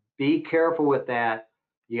be careful with that.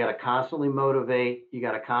 You got to constantly motivate, you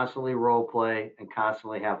got to constantly role play, and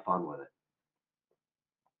constantly have fun with it.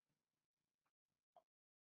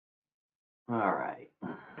 All right.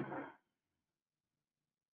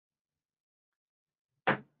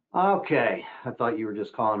 Okay. I thought you were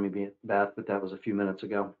just calling me, Beth, but that was a few minutes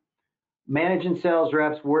ago. Managing sales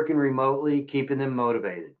reps, working remotely, keeping them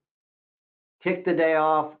motivated. Kick the day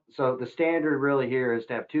off. So the standard really here is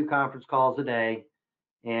to have 2 conference calls a day,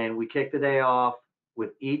 and we kick the day off with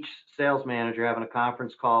each sales manager having a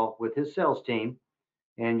conference call with his sales team,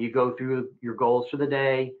 and you go through your goals for the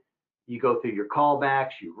day, you go through your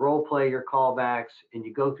callbacks, you role play your callbacks, and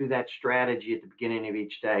you go through that strategy at the beginning of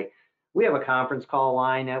each day. We have a conference call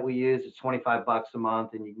line that we use. It's 25 bucks a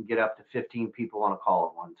month, and you can get up to 15 people on a call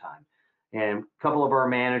at one time. And a couple of our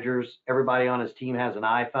managers, everybody on his team has an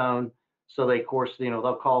iPhone. So they, of course,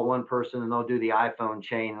 they'll call one person and they'll do the iPhone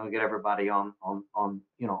chain and they'll get everybody on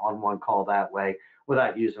one call that way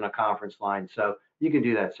without using a conference line. So you can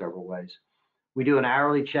do that several ways. We do an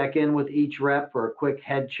hourly check-in with each rep for a quick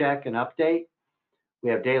head check and update. We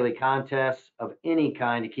have daily contests of any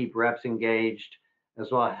kind to keep reps engaged,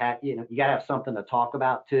 as well as, you got to have something to talk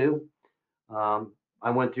about too. I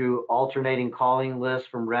went through alternating calling lists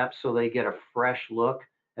from reps so they get a fresh look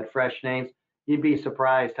at fresh names. You'd be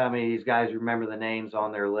surprised how many of these guys remember the names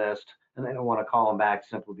on their list and they don't want to call them back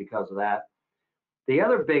simply because of that. The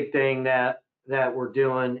other big thing that we're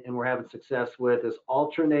doing and we're having success with is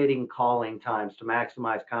alternating calling times to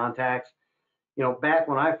maximize contacts. Back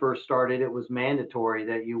when I first started, it was mandatory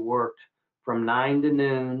that you worked from 9 to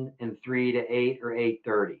noon and 3 to 8 or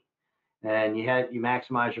 8:30. And you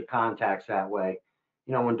maximize your contacts that way.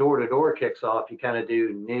 When door to door kicks off, you kind of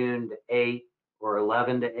do noon to 8 or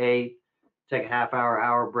 11 to 8, take a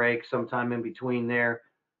hour break sometime in between there.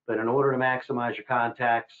 But in order to maximize your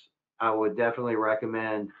contacts, I would definitely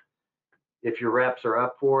recommend, if your reps are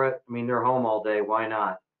up for it, they're home all day, why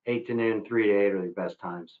not? 8 to noon, 3 to 8 are the best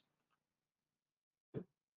times.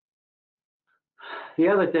 The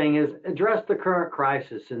other thing is address the current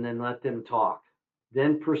crisis and then let them talk.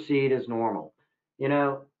 Then proceed as normal.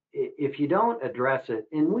 If you don't address it,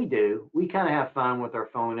 and we kind of have fun with our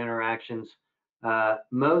phone interactions.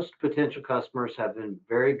 Most potential customers have been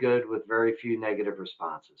very good with very few negative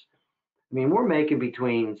responses. We're making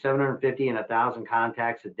between 750 and 1,000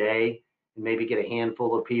 contacts a day and maybe get a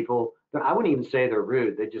handful of people. I wouldn't even say they're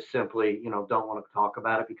rude. They just simply, don't want to talk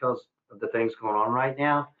about it because of the things going on right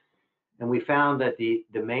now. And we found that the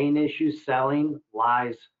main issue selling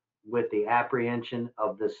lies with the apprehension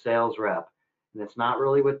of the sales rep. And it's not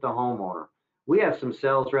really with the homeowner. We have some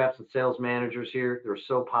sales reps and sales managers here. They're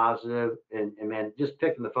so positive, and man, just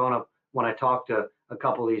picking the phone up when I talk to a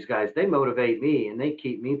couple of these guys, they motivate me and they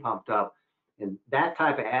keep me pumped up. And that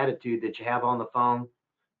type of attitude that you have on the phone,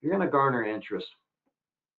 you're going to garner interest.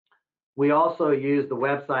 We also use the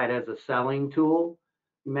website as a selling tool.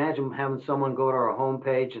 Imagine having someone go to our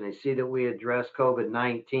homepage and they see that we address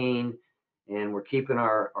COVID-19 and we're keeping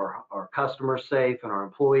our customers safe and our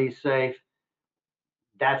employees safe.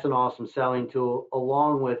 That's an awesome selling tool,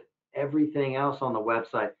 along with everything else on the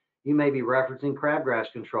website. You may be referencing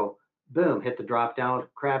crabgrass control. Boom, hit the drop down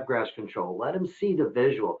crabgrass control. Let them see the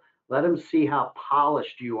visual. Let them see how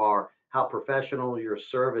polished you are, how professional your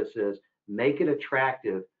service is. Make it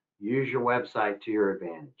attractive. Use your website to your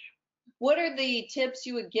advantage. What are the tips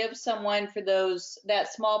you would give someone for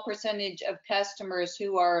that small percentage of customers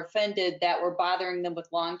who are offended that we're bothering them with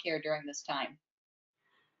lawn care during this time?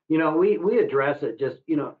 We address it. Just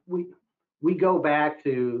we go back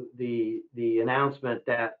to the announcement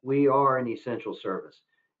that we are an essential service.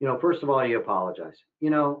 First of all, you apologize.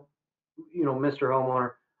 Mr.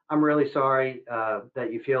 Homeowner, I'm really sorry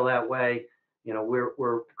that you feel that way.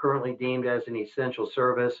 We're currently deemed as an essential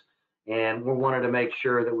service, and we wanted to make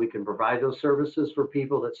sure that we can provide those services for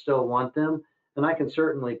people that still want them. And I can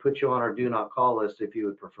certainly put you on our do not call list if you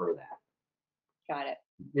would prefer that. Got it.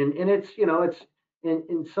 And it's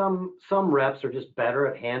some reps are just better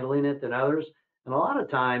at handling it than others. And a lot of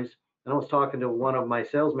times, and I was talking to one of my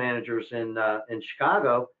sales managers in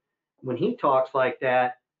Chicago, when he talks like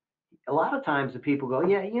that, a lot of times the people go,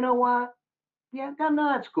 yeah, you know what? Yeah, no,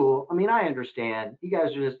 that's cool. I understand. You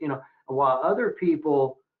guys are just, while other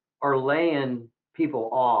people are laying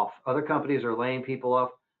people off, other companies are laying people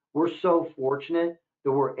off, we're so fortunate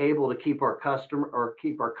that we're able to keep our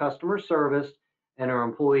customer service and our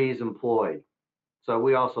employees employed. So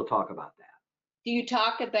we also talk about that. Do you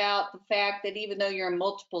talk about the fact that even though you're in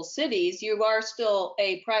multiple cities, you are still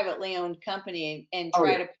a privately owned company and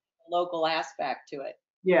try to put a local aspect to it?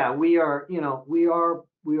 Yeah, we are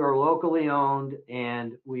locally owned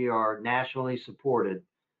and we are nationally supported.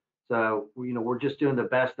 So, we're just doing the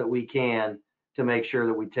best that we can to make sure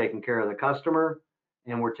that we're taking care of the customer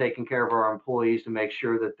and we're taking care of our employees to make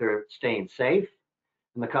sure that they're staying safe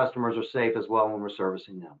and the customers are safe as well when we're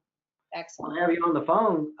servicing them. Excellent. While I have you on the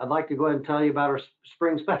phone, I'd like to go ahead and tell you about our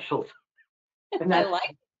spring specials. And I that's,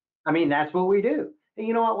 like. I mean, that's what we do. And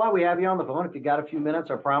you know what? While we have you on the phone, if you got a few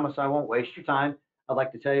minutes, I promise I won't waste your time. I'd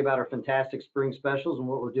like to tell you about our fantastic spring specials and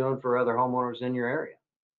what we're doing for other homeowners in your area.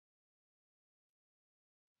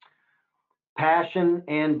 Passion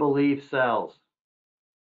and belief sells.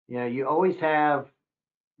 You know, you always have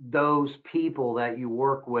those people that you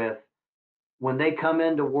work with when they come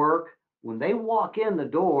into work, when they walk in the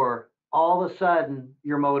door, all of a sudden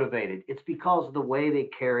you're motivated. It's because of the way they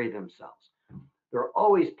carry themselves. They're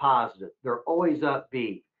always positive. They're always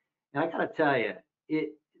upbeat. And I got to tell you,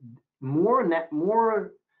 it more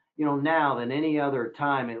now than any other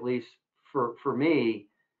time, at least for me,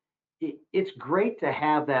 it's great to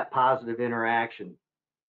have that positive interaction.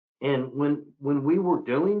 And when we were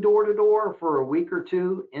doing door to door for a week or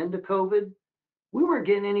two into COVID, we weren't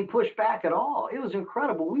getting any pushback at all. It was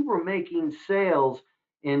incredible. We were making sales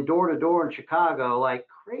in door to door in Chicago like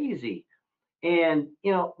crazy. And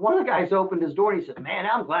one of the guys opened his door and he said, "Man,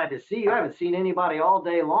 I'm glad to see you. I haven't seen anybody all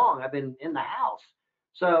day long. I've been in the house."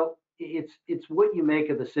 So it's what you make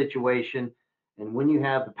of the situation. And when you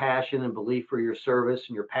have the passion and belief for your service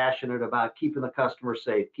and you're passionate about keeping the customer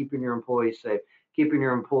safe, keeping your employees safe, keeping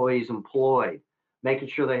your employees employed, making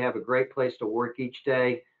sure they have a great place to work each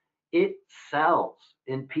day, it sells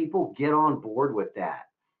and people get on board with that.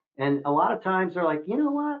 And a lot of times they're like, "You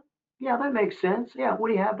know what? Yeah, that makes sense. Yeah, what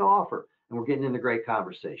do you have to offer?" And we're getting into great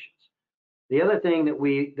conversations. The other thing that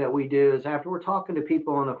we do is after we're talking to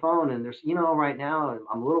people on the phone and there's, right now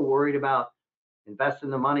I'm a little worried about investing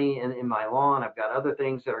the money in my lawn. I've got other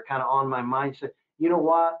things that are kind of on my mindset. You know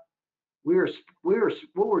what? What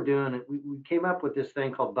we're doing, we came up with this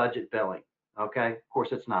thing called budget billing. Okay. Of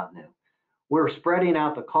course, it's not new. We're spreading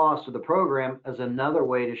out the cost of the program as another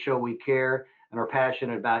way to show we care and are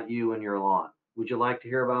passionate about you and your lawn. Would you like to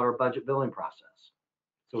hear about our budget billing process?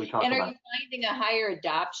 So we talk And are about. you finding a higher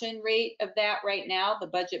adoption rate of that right now, the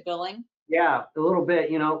budget billing? Yeah, a little bit.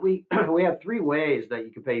 We we have three ways that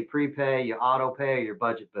you can pay: prepay, you auto pay, or your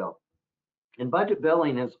budget bill. And budget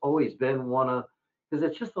billing has always been one of, because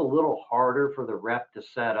it's just a little harder for the rep to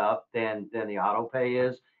set up than the auto pay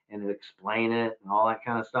is, and to explain it and all that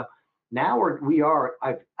kind of stuff. Now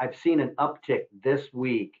I've seen an uptick this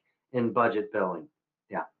week in budget billing.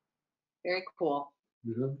 Yeah. Very cool.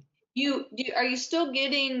 Mm-hmm. Are you still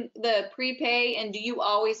getting the prepay, and do you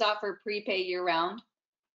always offer prepay year round?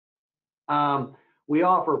 We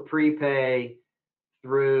offer prepay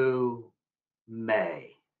through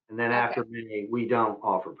May, and then after May, we don't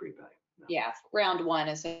offer prepay. No. Yeah, round one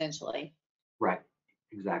essentially. Right,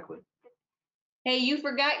 exactly. Hey, you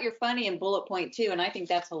forgot your funny and bullet point too, and I think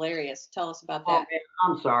that's hilarious. Tell us about Oh, that. man,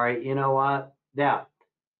 I'm sorry. You know what? Yeah.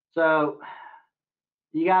 So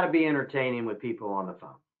you got to be entertaining with people on the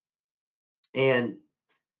phone. And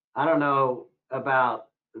I don't know about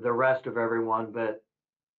the rest of everyone, but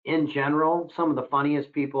in general, some of the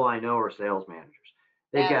funniest people I know are sales managers.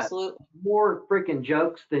 They've Absolutely. got more freaking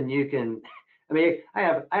jokes than you can. I mean, I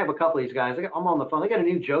have a couple of these guys. I'm on the phone. They got a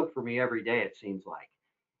new joke for me every day, it seems like.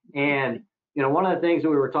 And one of the things that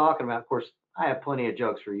we were talking about, of course, I have plenty of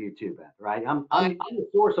jokes for you too, Beth. Right? I'm the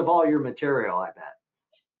source of all your material, I bet.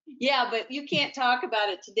 Yeah, but you can't talk about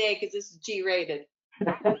it today because this is G-rated.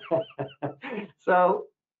 So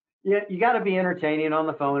yeah, you got to be entertaining on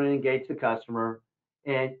the phone and engage the customer.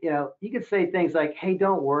 And you could say things like, "Hey,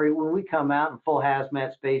 don't worry, when we come out in full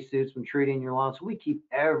hazmat spacesuits when treating your lawn, so we keep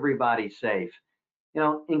everybody safe."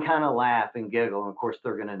 And kind of laugh and giggle. And of course,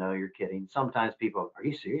 they're going to know you're kidding. Sometimes people, "Are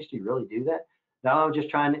you serious? Do you really do that?" No, I'm just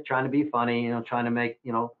trying to be funny. Trying to make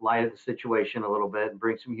light of the situation a little bit and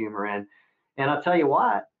bring some humor in. And I'll tell you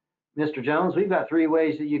what, Mr. Jones, we've got three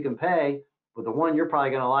ways that you can pay. But the one you're probably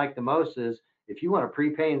going to like the most is if you want to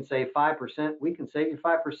prepay and save 5%, we can save you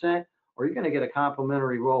 5%, or you're going to get a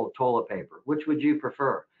complimentary roll of toilet paper. Which would you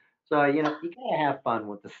prefer? So, you got to have fun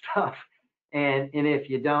with the stuff. And if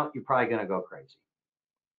you don't, you're probably going to go crazy.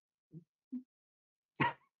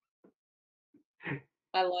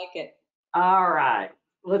 I like it. All right.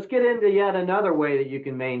 Let's get into yet another way that you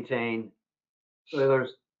can maintain. So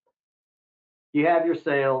you have your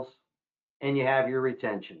sales and you have your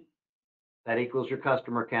retention. That equals your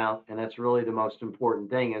customer count. And that's really the most important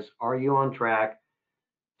thing is, are you on track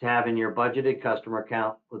to having your budgeted customer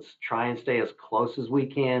count? Let's try and stay as close as we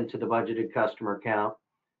can to the budgeted customer count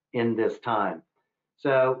in this time.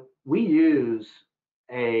 So we use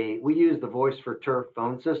the Voice for Turf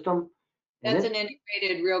phone system. That's an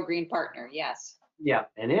integrated Real Green partner. Yes. Yeah.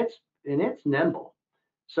 And it's nimble.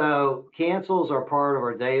 So cancels are part of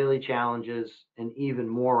our daily challenges, and even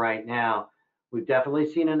more right now we've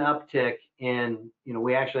definitely seen an uptick in,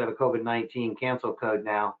 we actually have a COVID-19 cancel code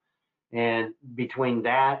now. And between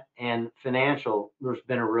that and financial, there's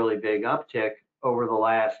been a really big uptick over the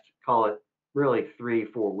last, call it really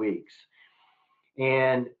 3-4 weeks.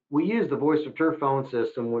 And we use the voice of turf phone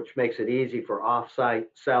system, which makes it easy for offsite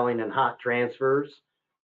selling and hot transfers.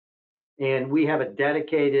 And we have a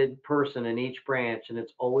dedicated person in each branch, and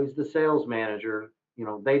it's always the sales manager.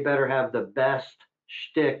 They better have the best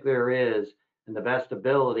shtick there is and the best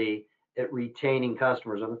ability at retaining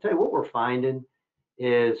customers. I'm gonna tell you what we're finding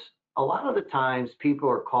is a lot of the times people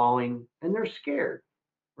are calling and they're scared,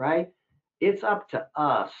 right? It's up to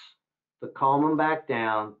us to calm them back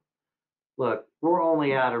down. Look, we're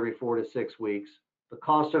only out every 4 to 6 weeks. The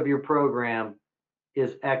cost of your program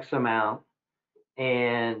is X amount.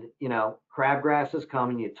 And, crabgrass is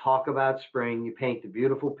coming. You talk about spring, you paint the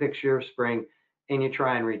beautiful picture of spring, and you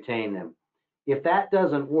try and retain them. If that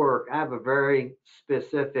doesn't work, I have a very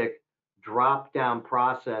specific drop down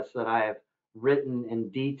process that I have written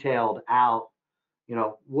and detailed out,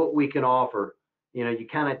 what we can offer. You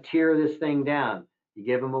kind of tier this thing down. You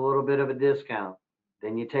give them a little bit of a discount.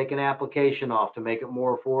 Then you take an application off to make it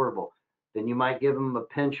more affordable. Then you might give them a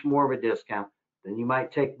pinch more of a discount. Then you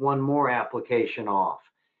might take one more application off.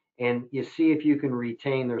 And you see if you can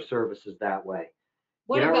retain their services that way.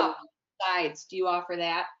 What about sides? Do you offer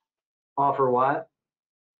that? Offer what?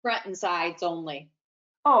 Front and sides only.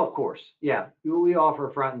 Oh, of course. Yeah. We offer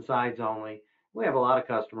front and sides only. We have a lot of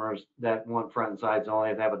customers that want front and sides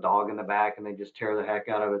only. They have a dog in the back and they just tear the heck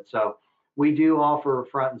out of it. So we do offer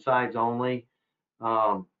front and sides only.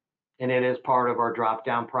 And it is part of our drop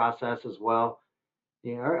down process as well.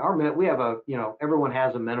 We have everyone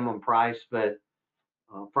has a minimum price, but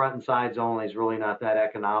front and sides only is really not that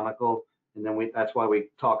economical. And then that's why we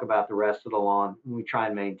talk about the rest of the lawn, and we try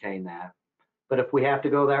and maintain that. But if we have to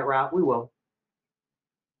go that route, we will.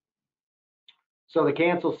 So the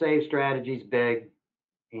cancel save strategy is big,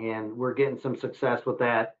 and we're getting some success with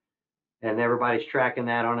that. And everybody's tracking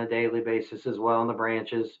that on a daily basis as well in the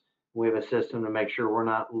branches. We have a system to make sure we're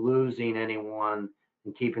not losing anyone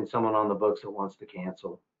and keeping someone on the books that wants to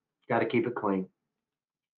cancel. Got to keep it clean.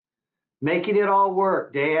 Making it all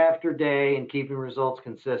work day after day and keeping results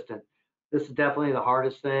consistent. This is definitely the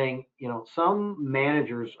hardest thing. Some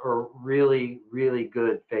managers are really, really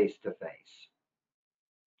good face to face.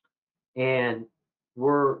 And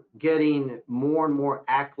we're getting more and more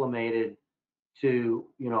acclimated to,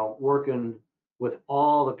 working with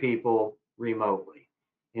all the people remotely.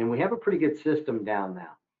 And we have a pretty good system down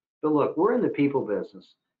now. But look, we're in the people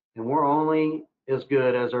business, and we're only as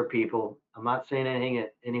good as our people. I'm not saying anything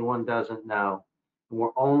that anyone doesn't know. And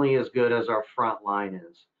we're only as good as our front line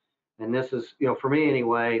is. And this is, for me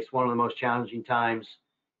anyway, it's one of the most challenging times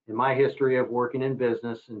in my history of working in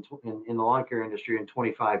business in the lawn care industry in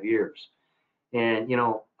 25 years. And,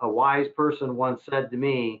 a wise person once said to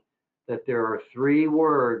me that there are 3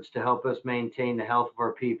 words to help us maintain the health of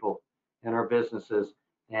our people and our businesses.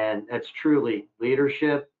 And that's truly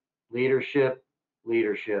leadership, leadership,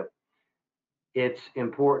 leadership. It's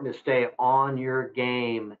important to stay on your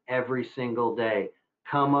game every single day.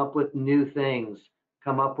 Come up with new things,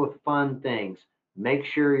 come up with fun things. Make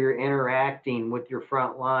sure you're interacting with your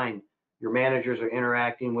front line. Your managers are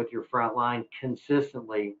interacting with your front line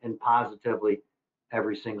consistently and positively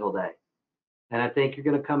every single day. And I think you're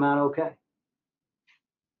going to come out okay.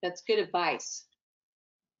 That's good advice.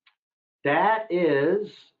 That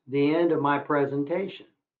is the end of my presentation.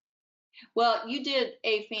 Well, you did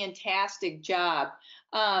a fantastic job.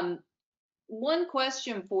 One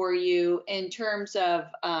question for you in terms of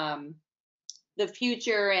the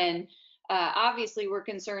future, and obviously we're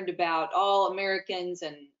concerned about all Americans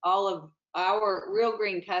and all of our Real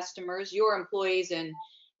Green customers, your employees, and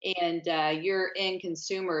your end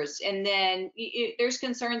consumers. And then there's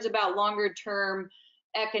concerns about longer term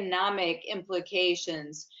economic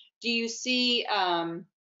implications. Do you see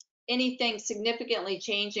anything significantly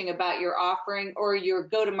changing about your offering or your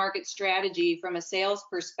go-to-market strategy from a sales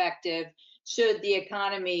perspective should the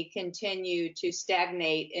economy continue to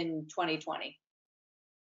stagnate in 2020?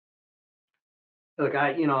 Look,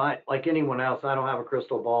 I like anyone else, I don't have a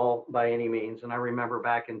crystal ball by any means. And I remember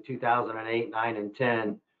back in 2008, 9, and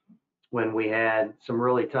 10, when we had some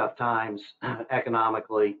really tough times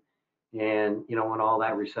economically, and when all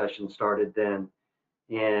that recession started then,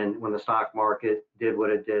 and when the stock market did what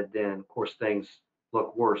it did then. Of course, things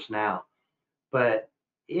look worse now. But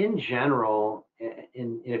in general,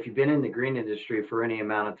 and if you've been in the green industry for any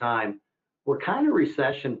amount of time, we're kind of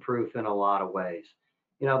recession proof in a lot of ways.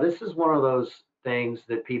 This is one of those things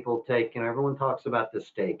that people take, everyone talks about the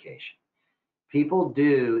staycation. People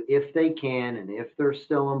do, if they can and if they're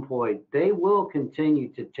still employed, they will continue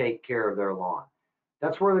to take care of their lawn.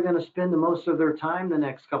 That's where they're going to spend the most of their time the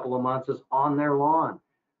next couple of months, is on their lawn.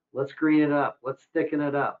 Let's green it up. Let's thicken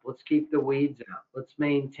it up. Let's keep the weeds out. Let's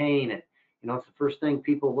maintain it. You know, it's the first thing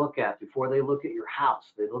people look at before they look at your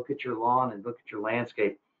house. They look at your lawn and look at your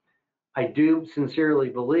landscape. I do sincerely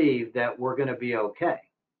believe that we're going to be okay.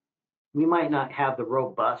 We might not have the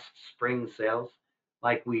robust spring sales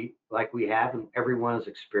like we have and everyone is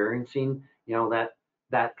experiencing, you know,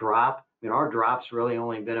 that drop. I mean, our drop's really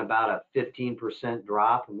only been about a 15%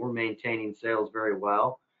 drop, and we're maintaining sales very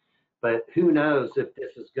well. But who knows if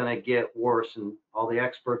this is going to get worse, and all the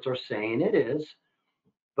experts are saying it is.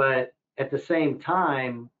 But at the same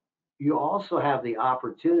time, you also have the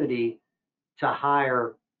opportunity to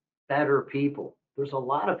hire better people. There's a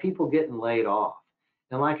lot of people getting laid off.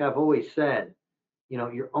 And like I've always said, you know,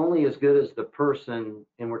 you're only as good as the person,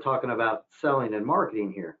 and we're talking about selling and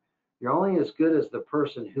marketing here. You're only as good as the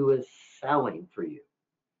person who is selling for you,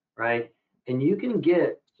 right? And you can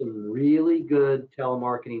get some really good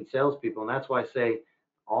telemarketing salespeople. And that's why I say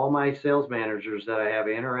all my sales managers that I have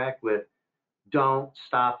interact with, don't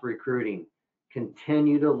stop recruiting.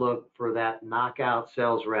 Continue to look for that knockout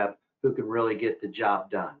sales rep who can really get the job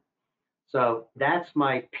done. So that's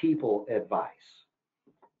my people advice.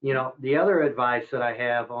 You know, the other advice that I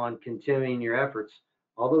have on continuing your efforts,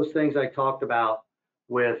 all those things I talked about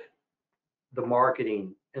with the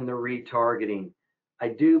marketing and the retargeting, I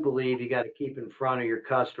do believe you got to keep in front of your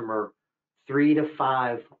customer 3 to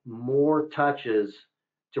 5 more touches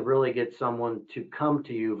to really get someone to come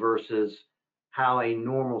to you versus how a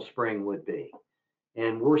normal spring would be.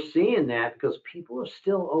 And we're seeing that because people are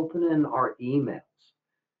still opening our emails.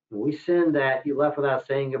 When we send that, you left without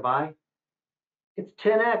saying goodbye, it's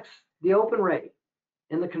 10x the open rate,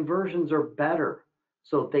 and the conversions are better.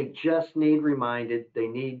 So they just need reminded, they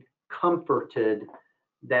need comforted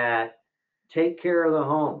that take care of the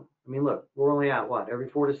home. I mean, look, we're only at what, every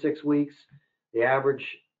 4 to 6 weeks? The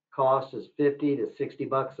average cost is 50 to 60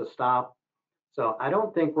 bucks a stop. So I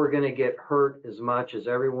don't think we're going to get hurt as much as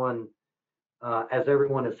everyone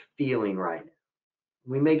is feeling right now.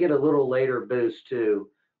 We may get a little later boost too.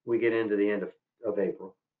 We get into the end of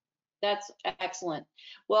April. That's excellent.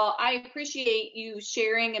 Well, I appreciate you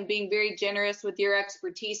sharing and being very generous with your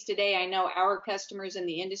expertise today. I know our customers in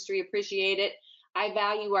the industry appreciate it. I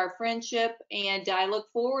value our friendship, and I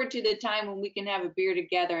look forward to the time when we can have a beer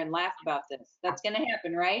together and laugh about this. That's going to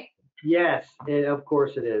happen, right? Yes, of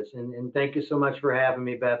course it is. And thank you so much for having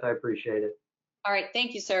me, Beth. I appreciate it. All right.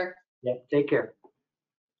 Thank you, sir. Yeah, take care.